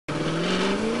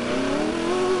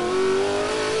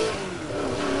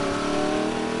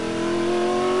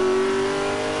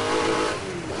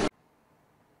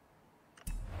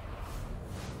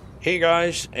Hey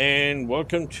guys, and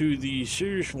welcome to the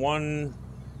Series 1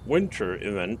 winter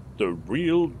event, The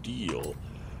Real Deal,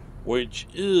 which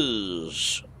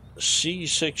is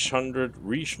C600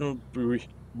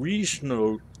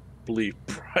 reasonably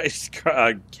priced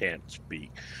I can't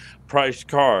speak. Priced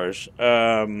cars.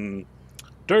 Dirt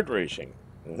racing.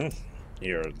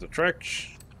 Here are the tracks.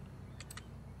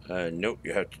 Note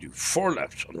you have to do 4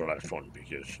 laps on the last one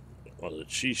because, well,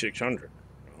 it's C600.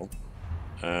 You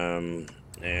know?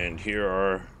 And here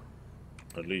are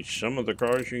at least some of the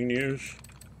cars you can use.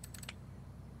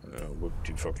 What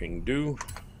to fucking do?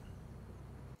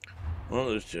 Well,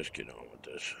 let's just get on with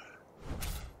this.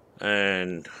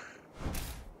 And,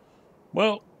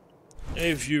 well,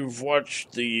 if you've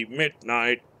watched the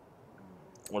midnight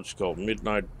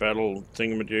battle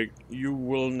thingamajig, you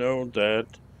will know that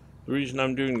the reason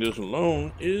I'm doing this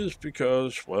alone is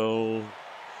because, well,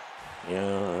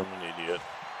 yeah, I'm an idiot.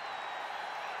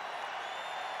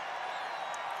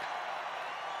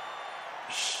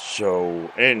 So,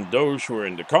 and those who are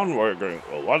in the convoy are going,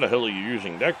 well, why the hell are you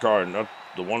using that car and not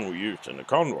the one we used in the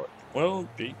convoy? Well,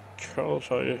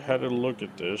 because I had a look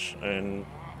at this, and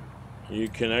you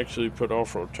can actually put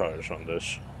off-road tires on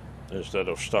this instead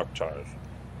of stock tires.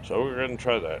 So we're going to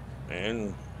try that.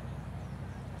 And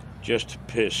just to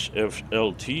piss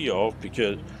FLT off,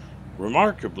 because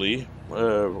remarkably,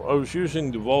 I was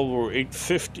using the Volvo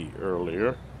 850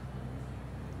 earlier,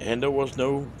 and there was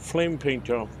no flame paint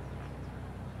job.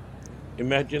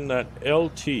 Imagine that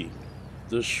LT,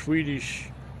 the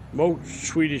most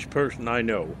Swedish person I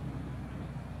know,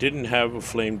 didn't have a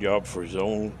flame job for his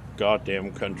own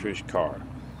goddamn country's car.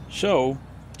 So,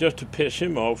 just to piss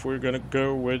him off, we're gonna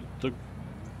go with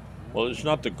well, it's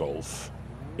not the Golf,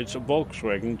 it's a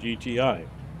Volkswagen GTI.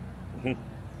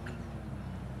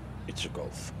 It's a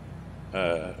Golf,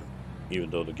 even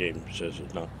though the game says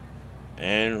it's not.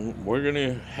 And we're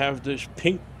gonna have this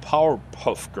pink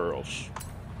Powerpuff Girls.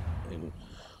 And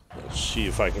let's see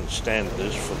if I can stand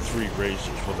this for 3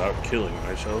 races without killing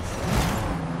myself.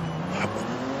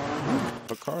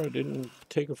 A car I didn't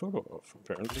take a photo of,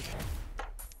 apparently.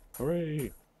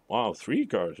 Hooray! Wow, 3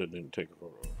 cars I didn't take a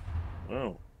photo of.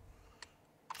 Wow.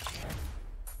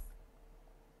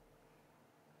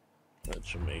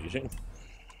 That's amazing.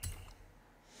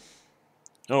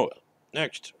 Oh,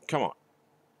 next. Come on.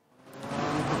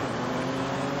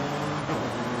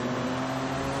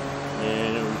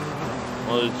 And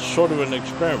well, it's sort of an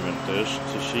experiment, this,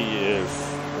 to see if,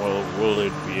 well, will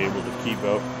it be able to keep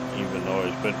up, even though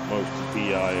I spent most of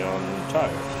the PI on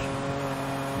tires.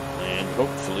 And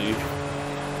hopefully,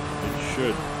 it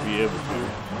should be able to.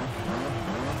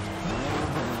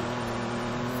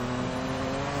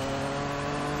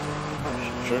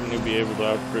 Should certainly be able to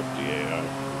outgrip the AI.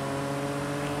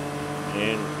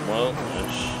 And, well,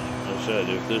 as I said,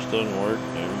 if this doesn't work,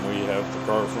 then we have the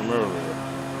car from earlier.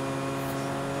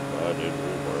 But it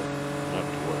will work, not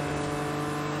to worry.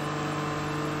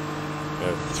 I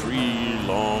have 3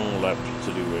 long laps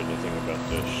to do anything about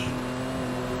this.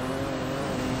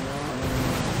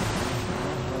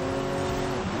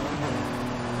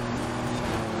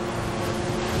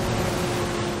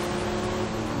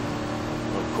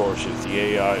 Of course, if the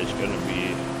AI is going to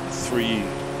be 3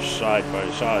 side by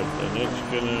side, then it's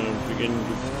going to begin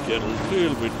to get a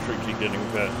little bit tricky getting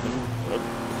past them. But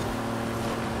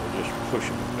we'll just push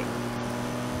it a bit.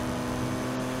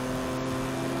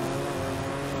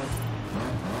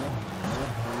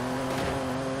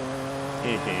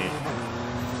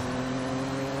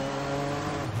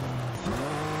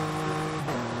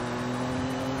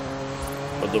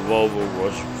 But the Volvo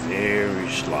was very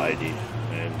slidey,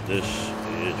 and this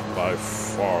is by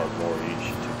far more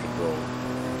easy to control.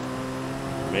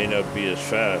 It may not be as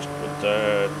fast, but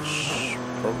that's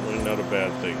probably not a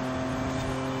bad thing.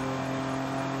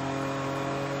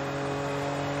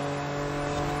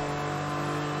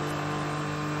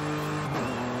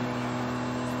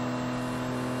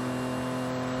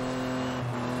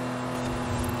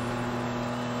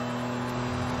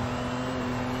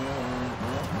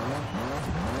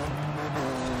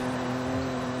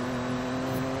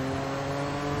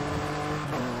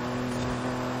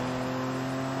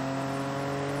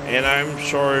 And I'm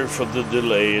sorry for the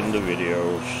delay in the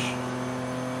videos.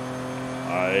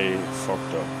 I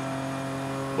fucked up.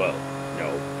 Well, no.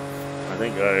 I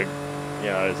think I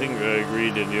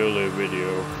agreed in the earlier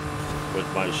video with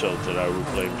myself that I would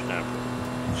blame Snapper.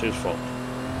 It's his fault.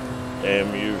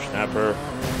 Damn you, Snapper.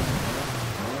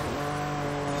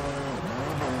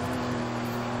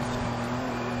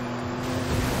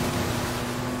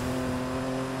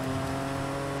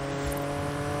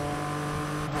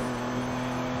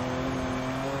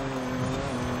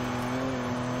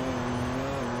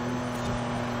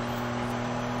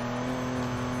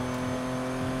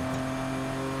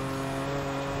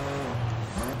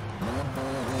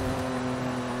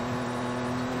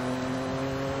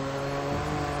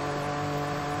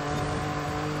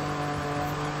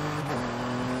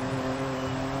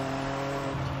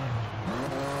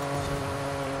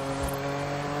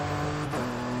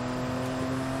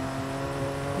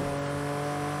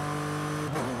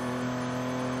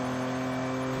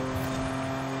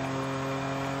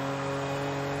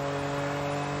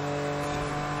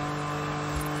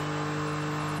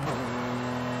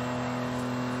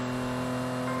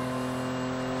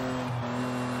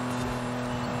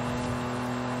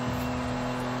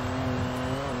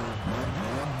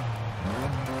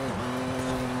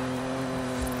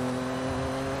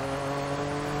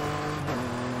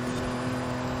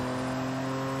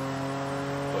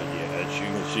 you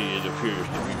can see, it appears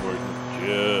to be working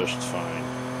just fine.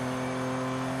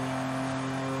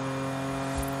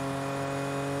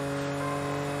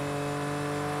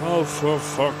 Oh, for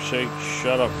fuck's sake,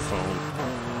 shut up, phone.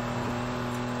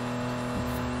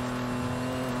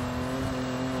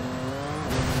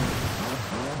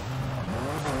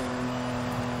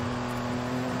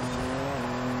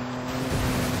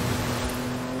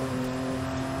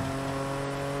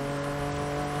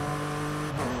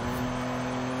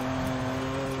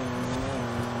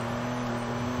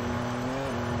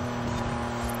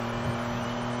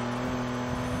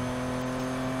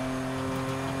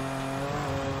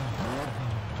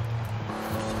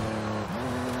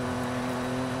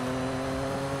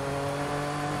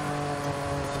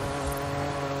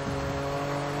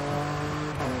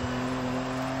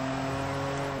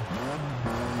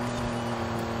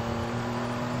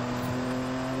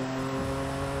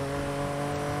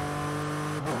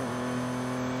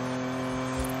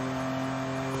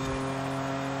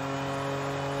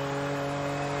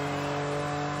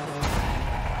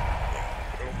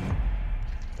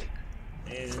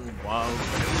 While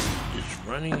it's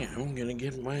running, I'm gonna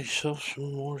get myself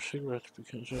some more cigarettes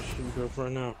because I seem to have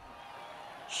run out.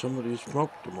 Somebody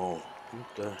smoked them all.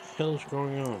 What the hell's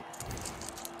going on?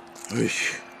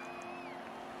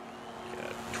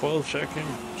 Got 12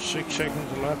 seconds, 6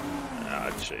 seconds left.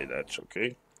 I'd say that's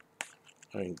okay.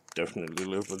 I can definitely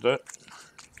live with that.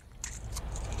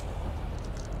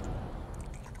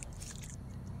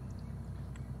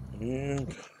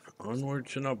 And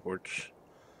onwards and upwards.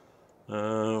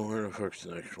 Where the fuck's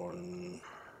the next one?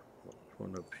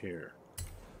 One up here.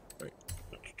 Right,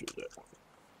 let's do that.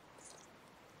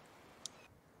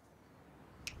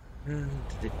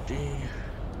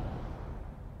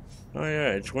 Oh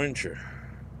yeah, it's winter.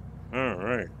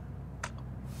 Alright.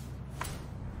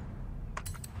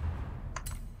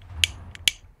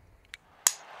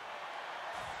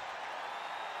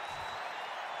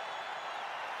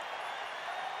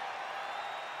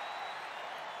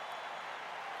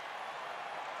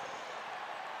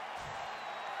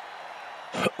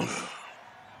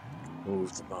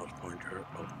 Move the mouse pointer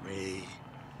away.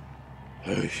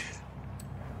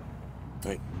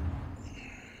 Right.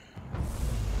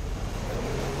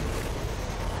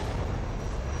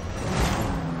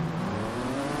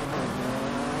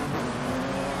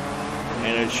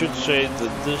 And I should say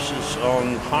that this is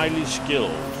on highly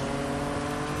skilled,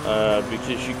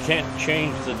 because you can't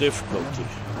change the difficulty.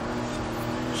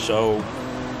 So,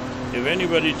 if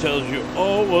anybody tells you,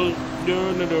 oh, well,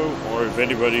 no, or if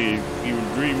anybody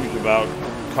even dreams about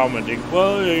commenting,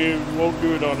 well, you won't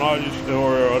do it on highly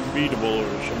or unbeatable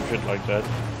or some shit like that,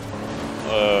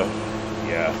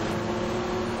 yeah.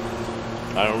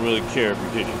 I don't really care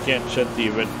because you can't set the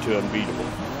event to unbeatable.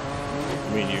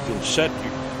 I mean, you can set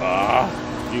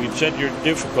your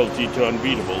difficulty to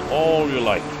unbeatable all you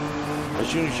like. As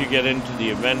soon as you get into the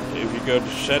event, if you go to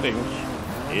settings,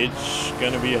 it's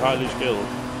going to be highly skilled,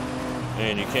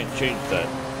 and you can't change that.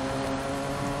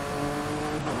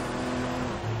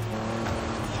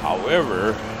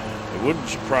 However, it wouldn't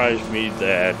surprise me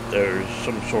that there's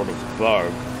some sort of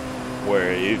bug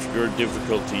where if your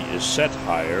difficulty is set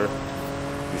higher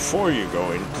before you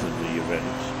go into the event,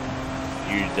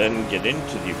 you then get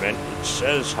into the event, it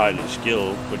says highly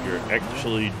skilled, but you're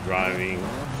actually driving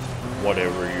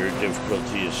whatever your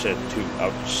difficulty is set to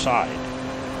outside,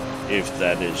 if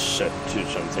that is set to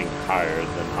something higher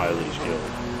than highly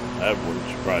skilled. That wouldn't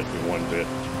surprise me one bit.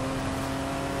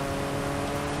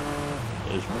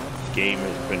 This game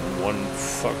has been one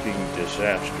fucking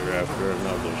disaster after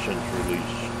another since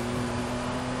release.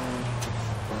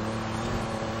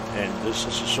 And this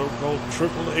is a so-called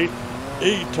AAA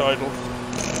title.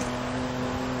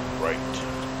 Right.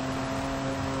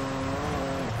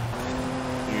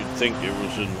 You'd think it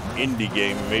was an indie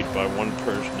game made by one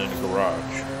person in a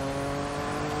garage.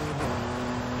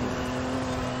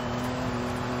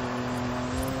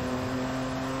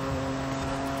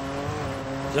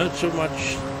 Not so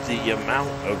much the amount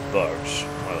of bugs,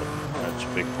 well, that's a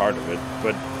big part of it,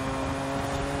 but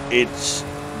it's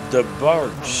the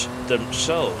bugs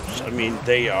themselves. I mean,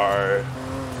 they are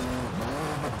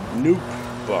nuke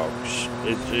bugs.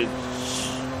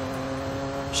 It's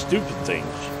stupid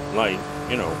things, like,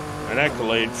 you know, an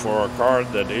accolade for a car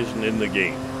that isn't in the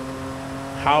game.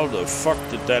 How the fuck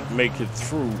did that make it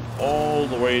through all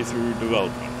the way through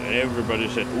development? And everybody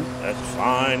said, ooh, that's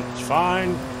fine, it's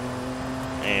fine.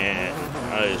 And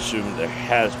I assume there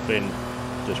has been,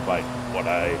 despite what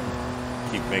I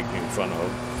keep making fun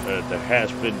of, there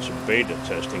has been some beta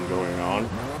testing going on,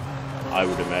 I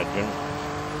would imagine.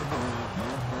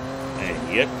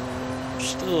 And yet,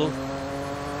 still,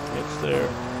 it's there.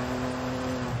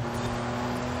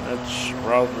 That's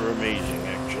rather amazing,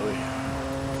 actually.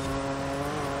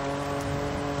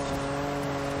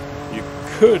 You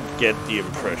could get the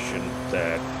impression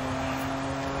that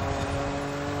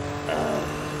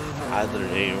either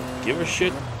they don't give a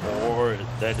shit or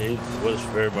that it was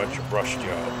very much a rush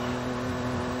job.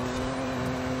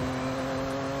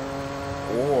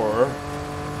 Or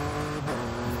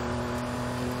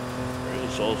there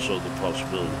is also the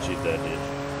possibility that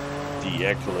the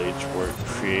accolades were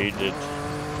created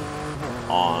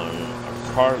on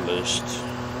a car list,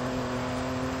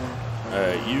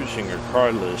 using a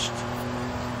car list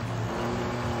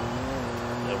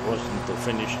that wasn't the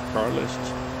finished car list,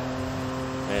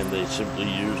 and they simply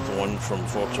used one from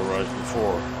Forza Horizon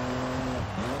 4.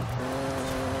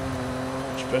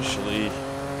 Especially,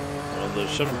 well,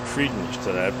 there's some credence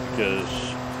to that,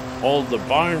 because all the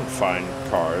barn find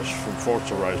cars from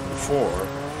Forza Horizon 4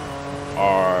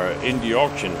 are, in the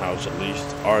auction house at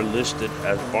least, are listed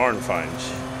as barn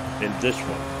finds in this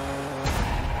one.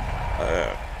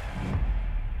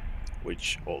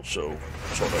 Which also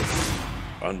sort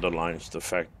of underlines the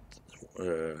fact,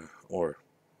 or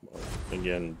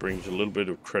again, brings a little bit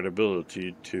of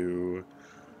credibility to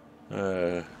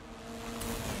the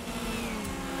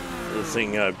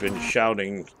thing I've been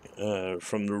shouting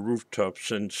from the rooftop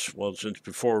since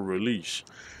before release,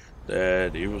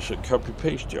 that it was a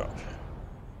copy-paste job.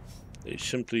 They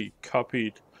simply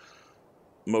copied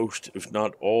most, if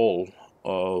not all,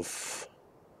 of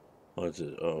what's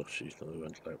it? Oh, she's not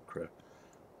event lab crap.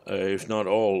 If not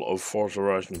all of Forza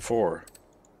Horizon 4,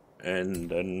 and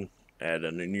then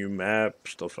added a new map,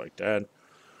 stuff like that.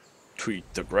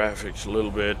 Tweaked the graphics a little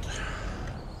bit.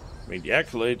 I mean, the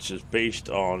accolades is based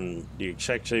on the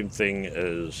exact same thing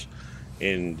as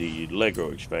in the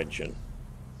Lego expansion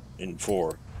in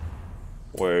 4,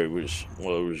 where it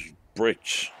was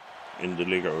bricks in the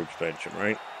Lego expansion,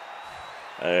 right?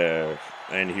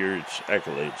 And here it's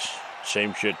accolades.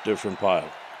 Same shit, different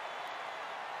pile.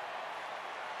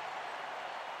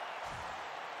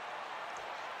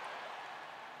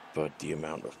 But the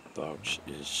amount of bugs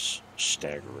is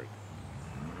staggering.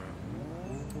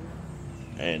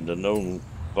 And the known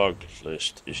bug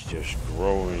list is just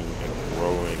growing and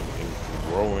growing and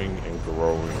growing and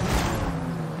growing.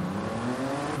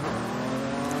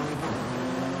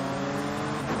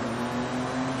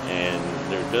 And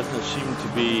there doesn't seem to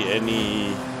be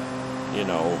any, you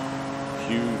know,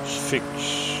 huge fix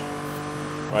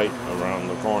right around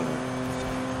the corner.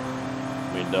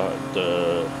 I mean,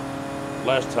 the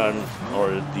last time,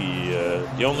 or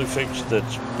the only fix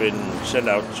that's been sent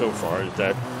out so far is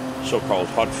that so-called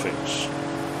hotfix,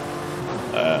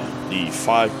 the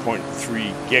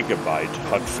 5.3 gigabyte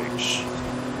hotfix,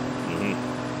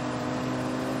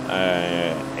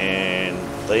 and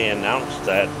they announced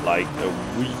that like a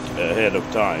week ahead of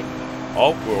time.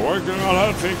 Oh, we're working on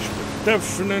hotfix. We're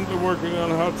definitely working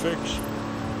on a hotfix.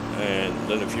 And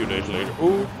then a few days later,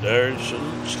 oh, there's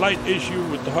a slight issue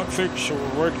with the hotfix, so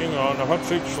we're working on a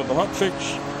hotfix for the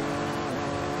hotfix.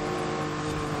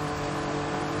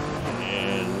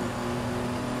 And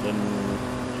then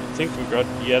I think we got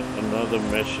yet another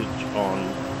message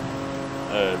on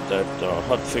that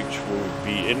hotfix will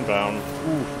be inbound.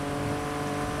 Ooh,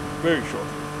 very short.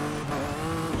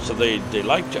 So they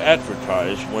like to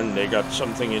advertise when they got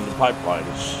something in the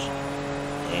pipelines.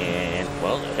 And,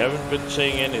 well, they haven't been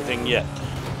saying anything yet.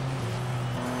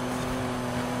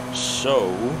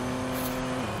 So,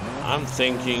 I'm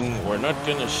thinking we're not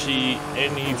going to see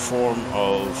any form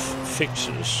of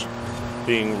fixes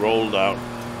being rolled out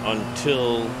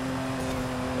until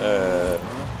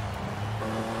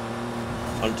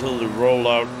they roll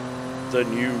out the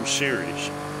new Series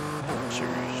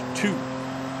 2.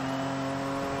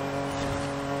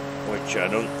 Which I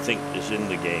don't think is in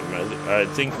the game. I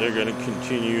think they're going to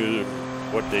continue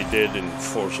what they did in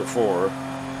Forza 4,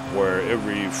 where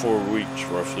every 4 weeks,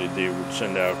 roughly, they would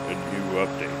send out a new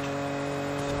update.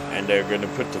 And they're going to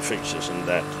put the fixes in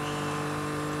that.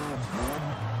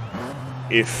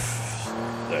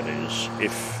 That is,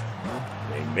 if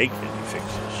they make any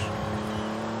fixes.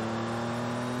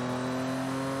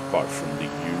 Apart from the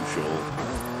usual,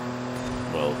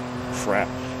 well, crap.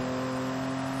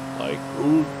 Like,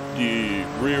 ooh, the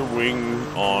rear wing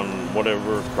on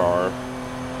whatever car,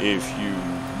 if you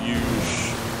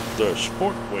use the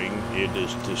sport wing, it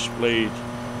is displayed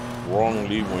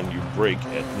wrongly when you brake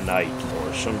at night,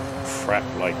 or some crap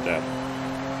like that.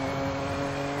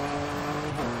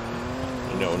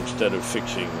 You know, instead of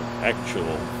fixing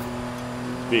actual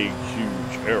big,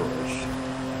 huge errors.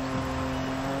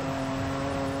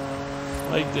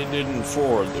 Like they did in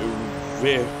 4, they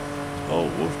were Oh,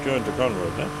 Wolf joined the convoy.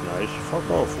 That's nice. Fuck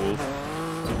off, Wolf.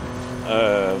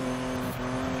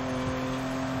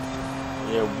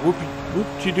 Yeah,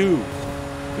 whoop-de-doo.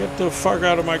 Get the fuck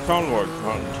out of my convoy,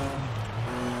 cunt.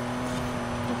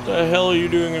 What the hell are you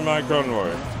doing in my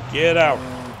convoy? Get out.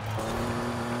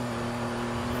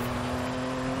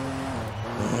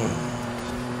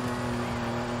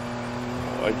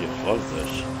 Oh, I just love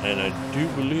this. And I do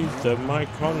believe that my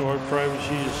convoy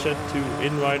privacy is set to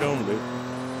invite only.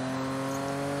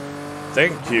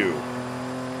 Thank you.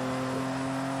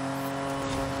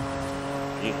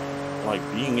 Like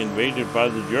being invaded by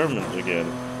the Germans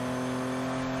again.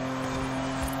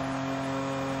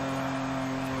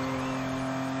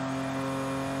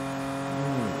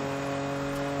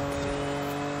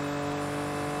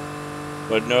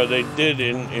 But no, they did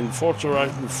in Forza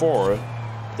Horizon 4,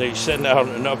 they sent out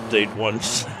an update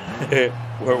once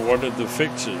where one of the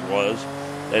fixes was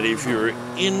that if you're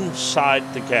inside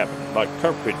the cabin, like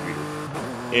cockpit view,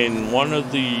 in one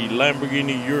of the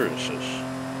Lamborghini Urises,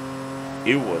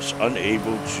 it was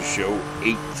unable to show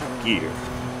 8th gear.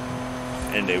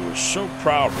 And they were so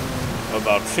proud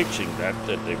about fixing that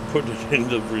they put it in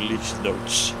the release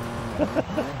notes.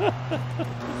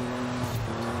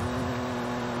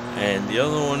 And the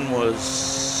other one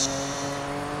was...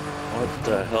 what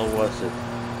the hell was it?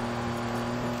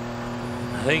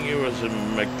 I think it was a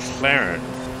McLaren,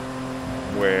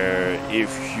 where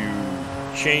if you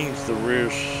change the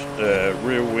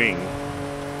rear wing,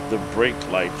 the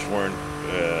brake lights weren't,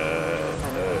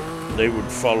 they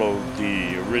would follow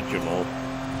the original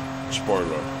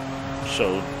spoiler.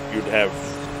 So you'd have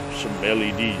some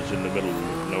LEDs in the middle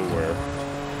of nowhere.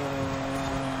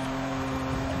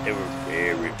 They were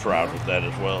very proud of that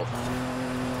as well.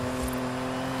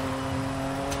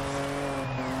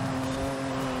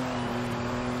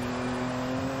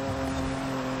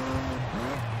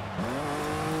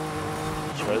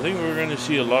 So I think we're going to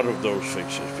see a lot of those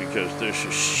fixes because there's a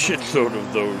shitload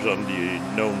of those on the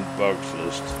known bugs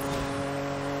list.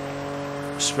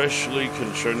 Especially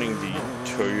concerning the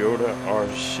Toyota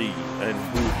RC, and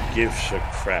who gives a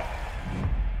crap?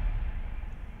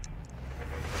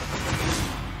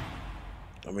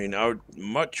 I mean, I would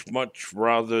much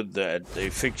rather that they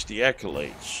fix the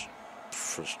accolades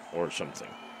or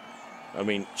something. I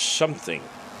mean, something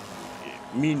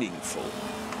meaningful.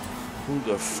 Who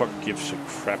the fuck gives a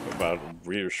crap about a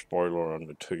rear spoiler on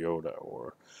the Toyota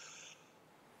or...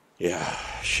 yeah,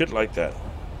 shit like that.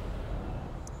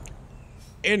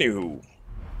 Anywho,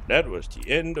 that was the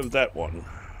end of that one.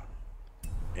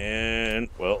 And,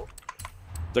 well,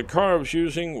 the car I was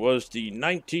using was the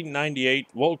 1998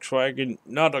 Volkswagen,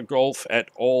 not a Golf at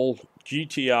all,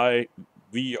 GTI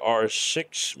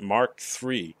VR6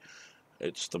 MK3.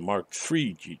 It's the Mark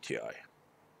III GTI.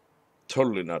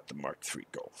 Totally not the Mark III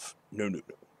Golf. No.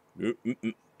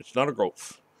 It's not a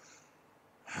Golf.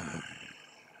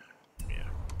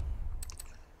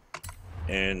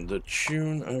 And the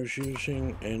tune I was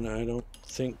using, and I don't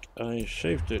think I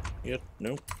saved it yet.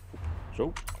 No.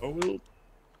 So, I will.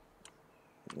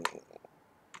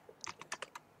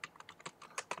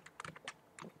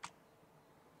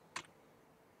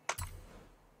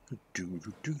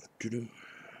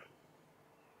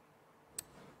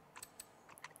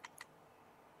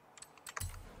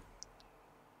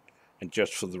 And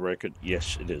just for the record,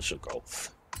 yes, it is a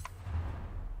Golf.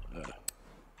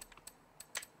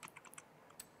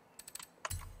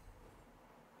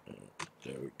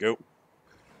 There we go.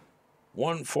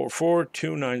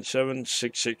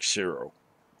 144297660.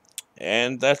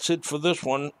 And that's it for this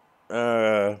one.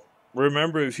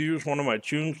 Remember, if you use one of my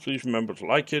tunes, please remember to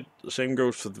like it. The same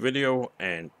goes for the video,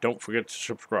 and don't forget to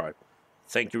subscribe.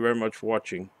 Thank you very much for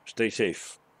watching. Stay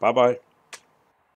safe. Bye-bye.